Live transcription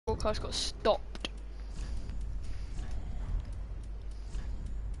Class got stopped.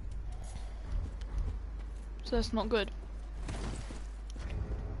 So that's not good.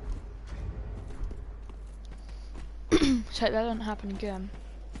 So that doesn't happen again.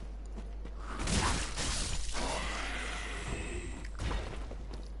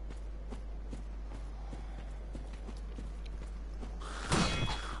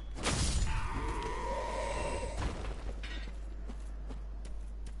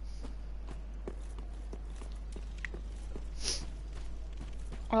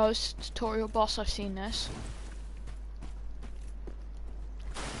 Oh, this tutorial boss, I've seen this.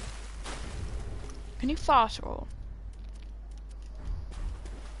 Can you fast roll?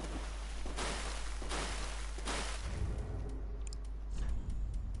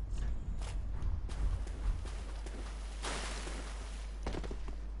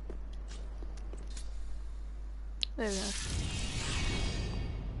 There we go.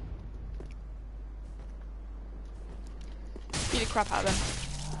 Beat the crap out of him.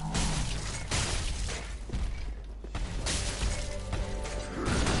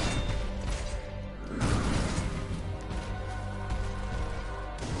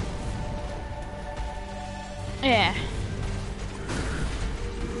 Yeah.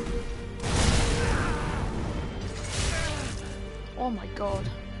 Oh my god.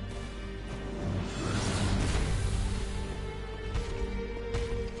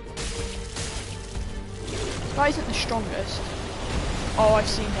 This guy isn't the strongest. Oh, I've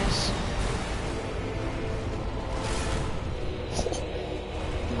seen this.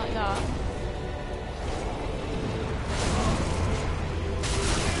 Like that.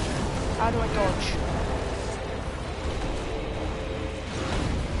 How do I dodge?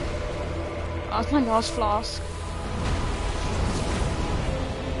 That's my last flask.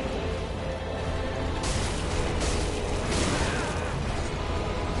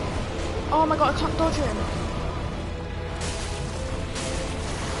 Oh my god, I can't dodge him.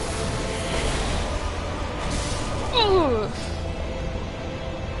 Ugh.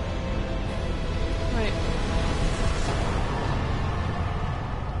 Wait.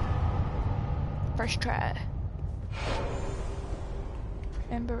 First try.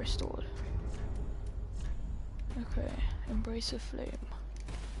 Ember restored. Okay, embrace the flame.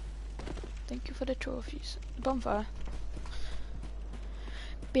 Thank you for the trophies. Bonfire.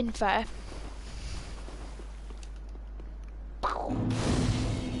 Bin fire.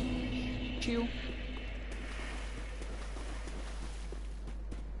 Chew.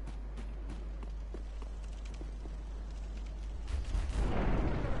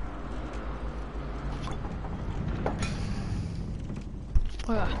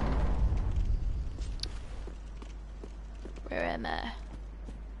 Where am I?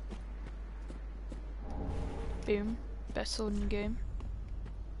 Boom. Best sword in the game.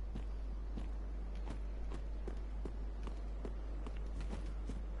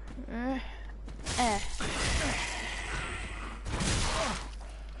 Oh,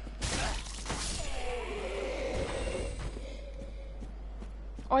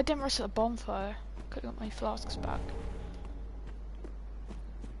 I didn't reset the bonfire. Could have got my flasks back.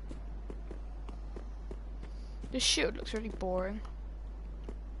 This shield looks really boring.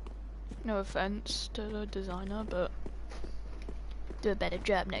 No offense to the designer, but do a better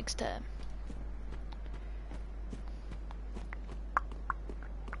job next time.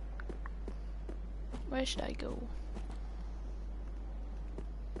 Where should I go?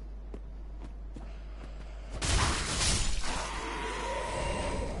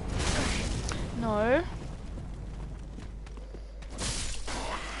 No.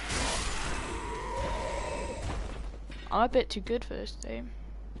 I'm a bit too good for this game.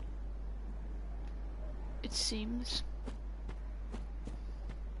 It seems.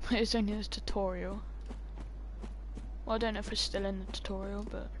 It's only this tutorial. Well, I don't know if we're still in the tutorial,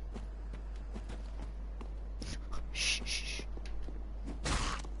 but... Shh, shh.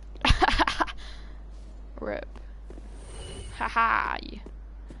 Rip. Haha. I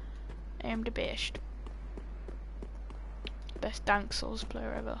am the best. Best Dank Souls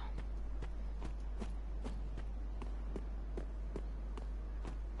player ever.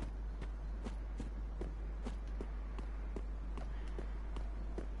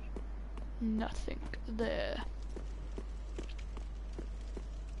 Nothing there.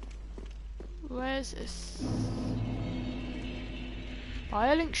 Where's this?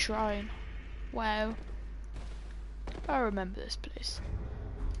 Firelink Shrine. Wow. I remember this place.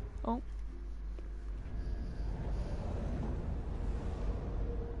 Oh.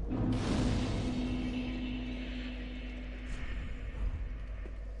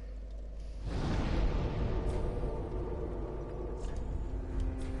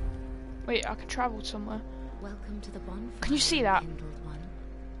 Wait, I can travel somewhere. Welcome to the bonfire. Can you see that? Kindled one.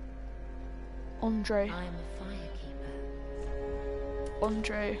 Andre. I am a firekeeper.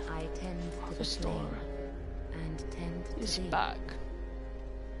 Andre. I tend to The the store flame and tend is to thee. back.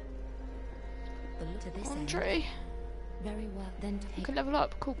 To this Andre. end. Very well. Then You take can level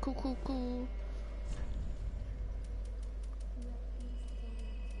up. Cool, cool, cool, cool.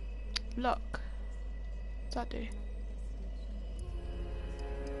 Luck. What's that do?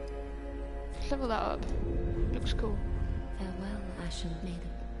 Let's level that up. Looks cool. farewell, Ashen Maiden.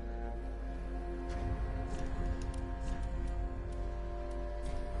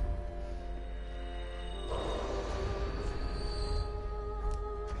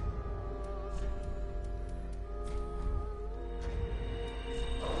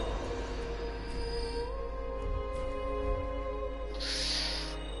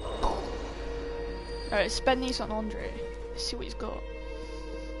 Alright, spend these on Andre. Let's see what he's got.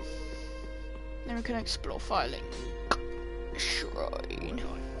 Then we can explore Firelink Shrine.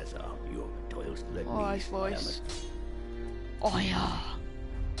 Oh, his voice. Oh yeah.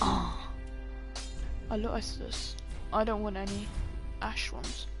 Ah. I look at this. I don't want any ash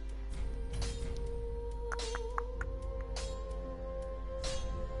ones.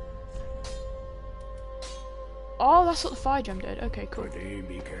 Oh, that's what the fire gem did. Okay, cool.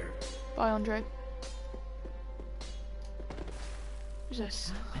 Bye, Andre. Who's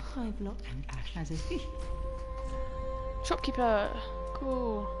this? Shopkeeper.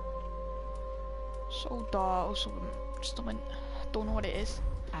 Cool. Soldier or something. Don't know what it is.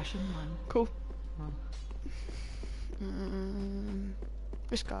 Ashen one. Cool.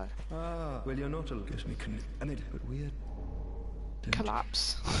 This guy. Ah, well, you're not a gives me a bit weird.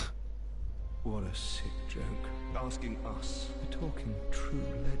 Collapse. What a sick joke. Asking us. We're talking true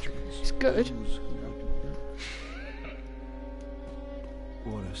legends. It's good. Those who-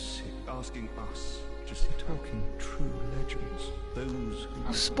 What a sick. Asking us. Just talking true legends. Those who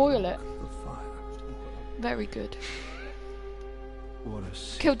I'll spoil it. the fire. Very good. What a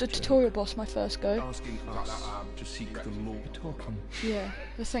sick Killed the joke. tutorial boss my first go. Asking us to seek the Lord. Talking. Yeah,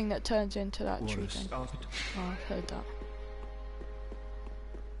 the thing that turns into that What tree a thing. s- Oh, I've heard that.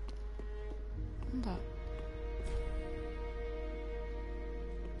 What's that?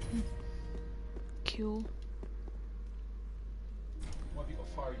 Cool. Why have you got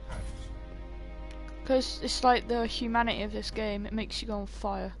fiery pants? Because it's like the humanity of this game, it makes you go on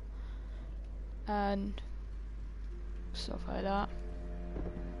fire. And stuff like that.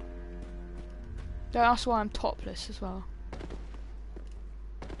 That's why I'm topless as well.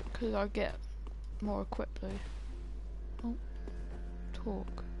 Because I get more equipped though. Oh,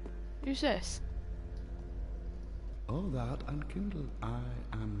 talk. Who's this? O that unkindled, I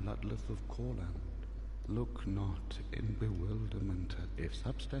am Ludleth of Corland. Look not in bewilderment, if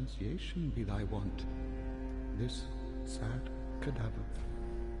substantiation be thy want. This sad cadaver.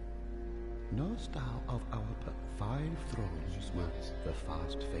 Knowest thou of our but 5 thrones where the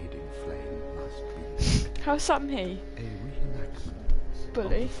fast fading flame must be lit? How's that me? A reenactment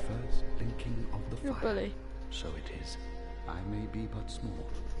Bully. of the first blinking of the You're a fire. bully. So it is. I may be but small,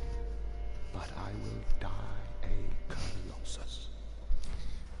 but I will die a colossus.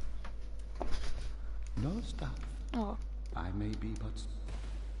 Knowest thou? Oh. I may be but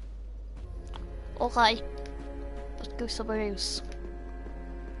Okay. Let's go somewhere else.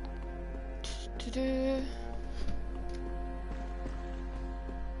 Do-do.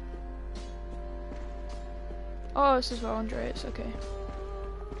 Oh, this is where Andre is, okay.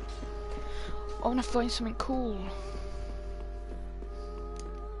 I wanna find something cool.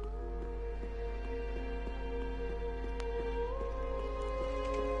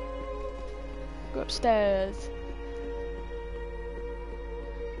 Go upstairs.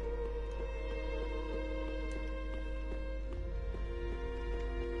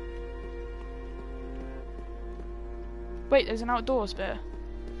 Wait, there's an outdoors bit.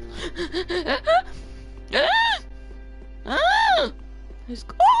 Let's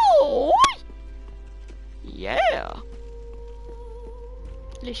go! Yeah!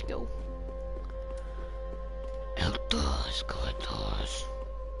 Let's go. Outdoors, go outdoors.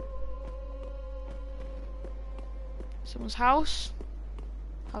 Someone's house.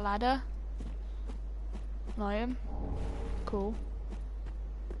 A ladder. An iron. Cool.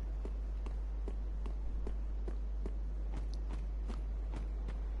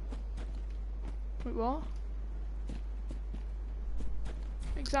 Wait, what?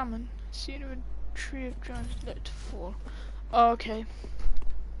 Examine. Scene of a tree of giants let to fall. Oh, okay.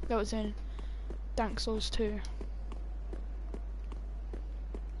 That was in Dank Souls 2.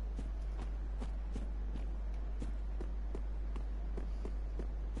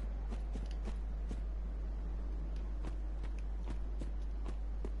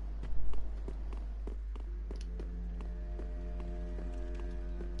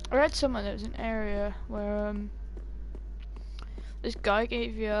 I read somewhere there was an area where this guy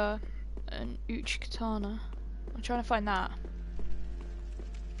gave you an Uchi katana. I'm trying to find that.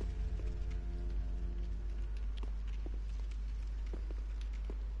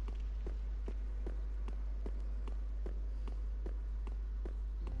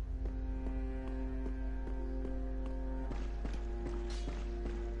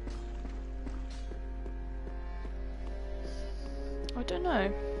 I don't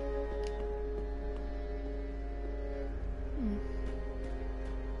know.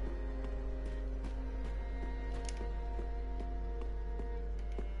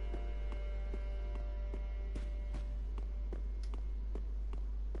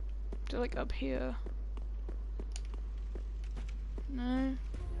 They're like up here. No.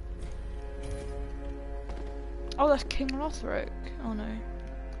 Oh, that's King Lothric. Oh no.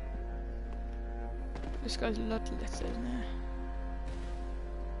 This guy's Ludless, isn't he?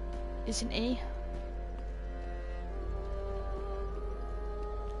 Isn't he?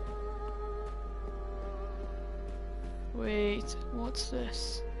 Wait, what's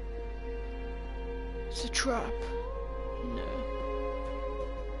this? It's a trap. No.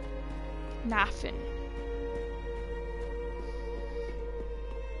 Nothing.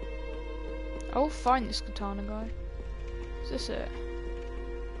 I'll find this katana guy. Is this it?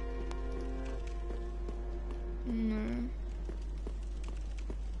 No.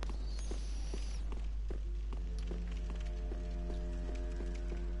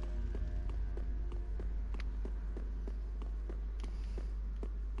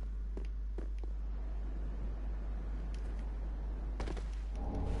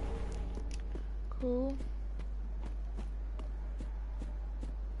 Cool.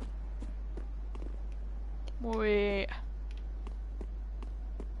 Wait.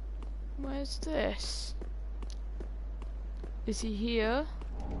 Where's this? Is he here?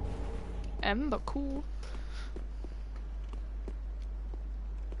 Ember, cool.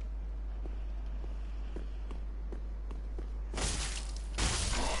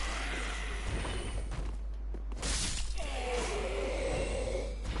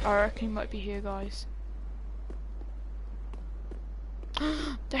 I reckon he might be here, guys.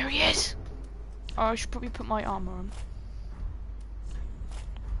 There he is! Oh, I should probably put my armor on.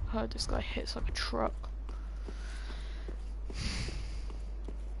 Heard this guy hits like a truck.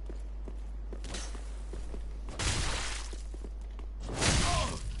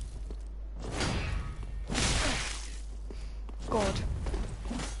 God.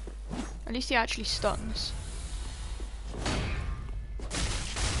 At least he actually stuns.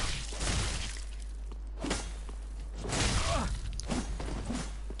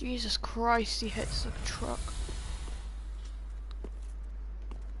 Jesus Christ, he hits like a truck.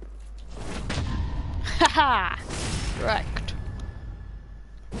 Haha! Wrecked.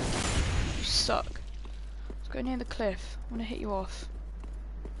 You suck. Let's go near the cliff. I want to hit you off.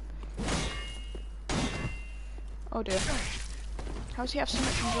 Oh dear. How does he have so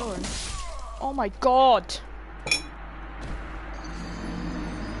much endurance? Oh my god!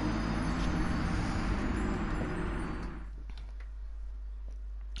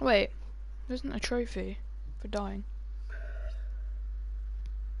 Wait, there isn't a trophy for dying.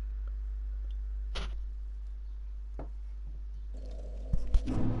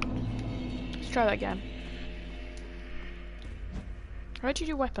 Let's try that again. How'd you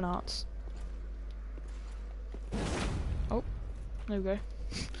do weapon arts? Oh, there we go.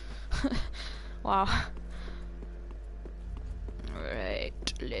 Wow.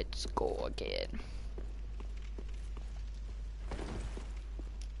 Right, let's go again.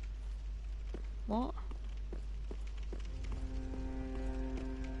 What?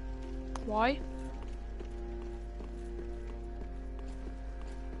 Why?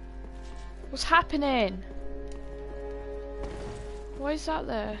 What's happening? Why is that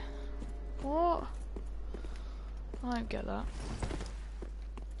there? What? I don't get that.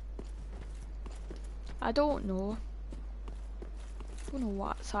 I don't know. I don't know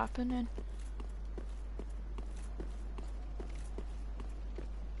what's happening.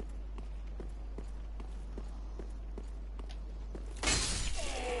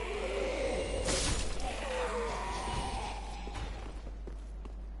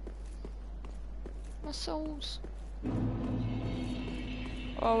 My souls.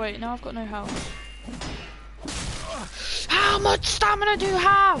 Oh wait, now I've got no health. How much stamina do you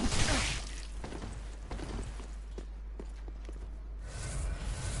have?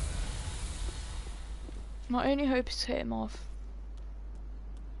 My only hope is to hit him off.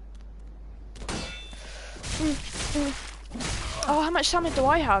 Oh, how much stamina do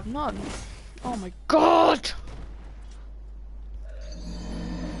I have? None. Oh my god!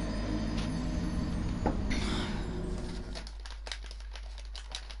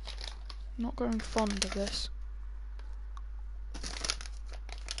 Not growing fond of this.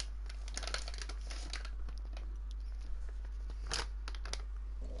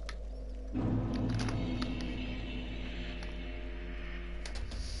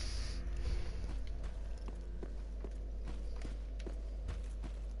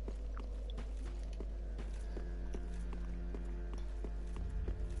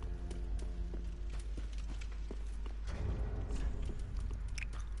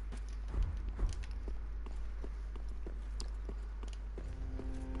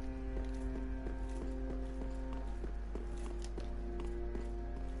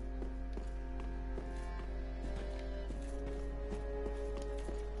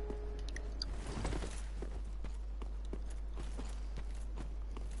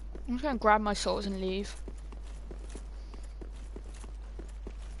 I'm just gonna grab my swords and leave.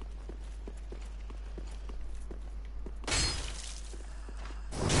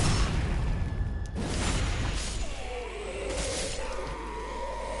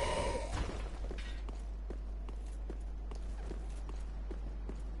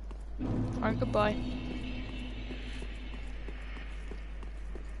 Alright, goodbye.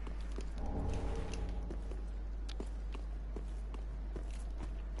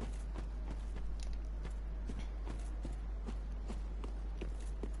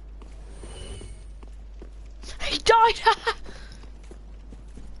 He died!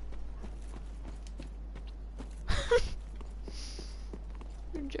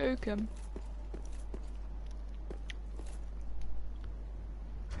 I'm joking.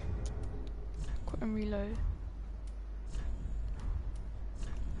 Quit and reload.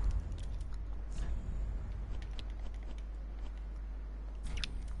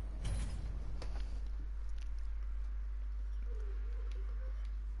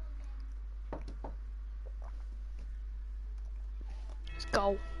 Let's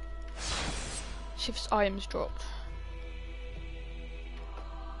go. Shift's items dropped.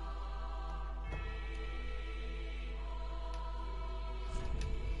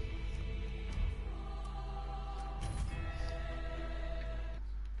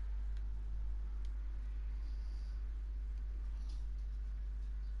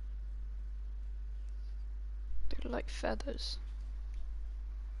 They look like feathers.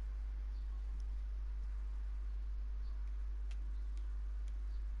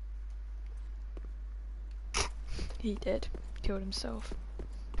 He did. Killed himself.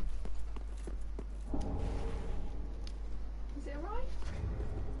 Is it alright?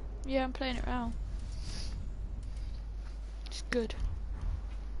 Yeah, I'm playing it around. It's good.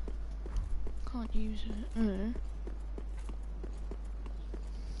 Can't use it.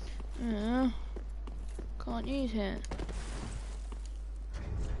 Can't use it.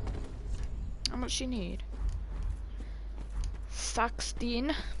 How much do you need?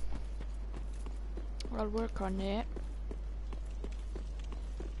 16. I'll work on it.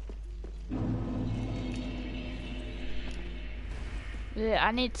 Yeah,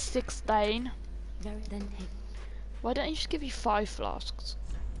 I need 16. Very then take. Why don't you just give you 5 flasks?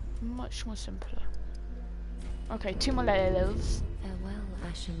 Much more simpler. Okay, 2 more levels. Farewell,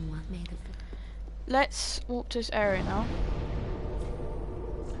 Ashen One, made of. Let's walk to this area now.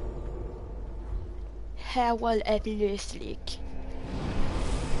 Farewell, Evolusic.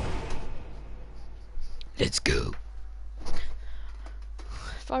 Let's go.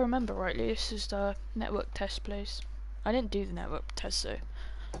 If I remember rightly, this is the network test place. I didn't do the network test though.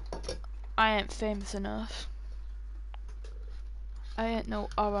 I ain't famous enough. I ain't no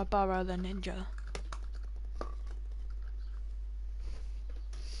Arabara the ninja.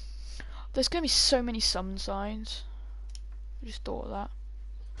 There's gonna be so many summon signs. I just thought of that.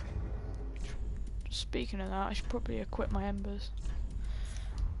 Speaking of that, I should probably equip my embers.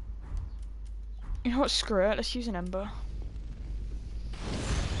 You know what, screw it, let's use an ember.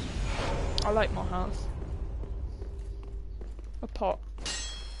 I like more health. A pot.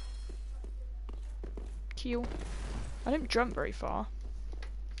 Kill. I didn't jump very far.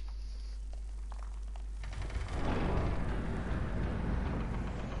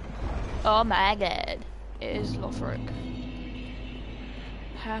 Oh my god. It is Lothric.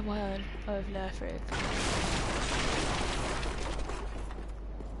 Howard of Lothric.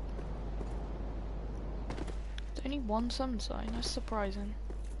 There's only one summon sign, that's surprising.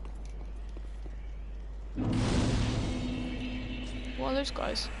 What are those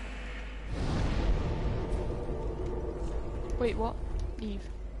guys? Wait, what? Leave.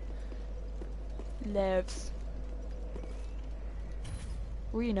 Levs.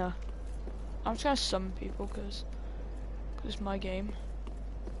 Arena. I'm just gonna summon people because it's my game.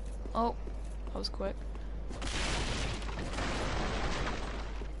 Oh, that was quick.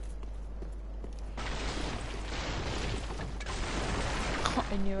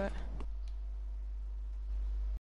 I knew it.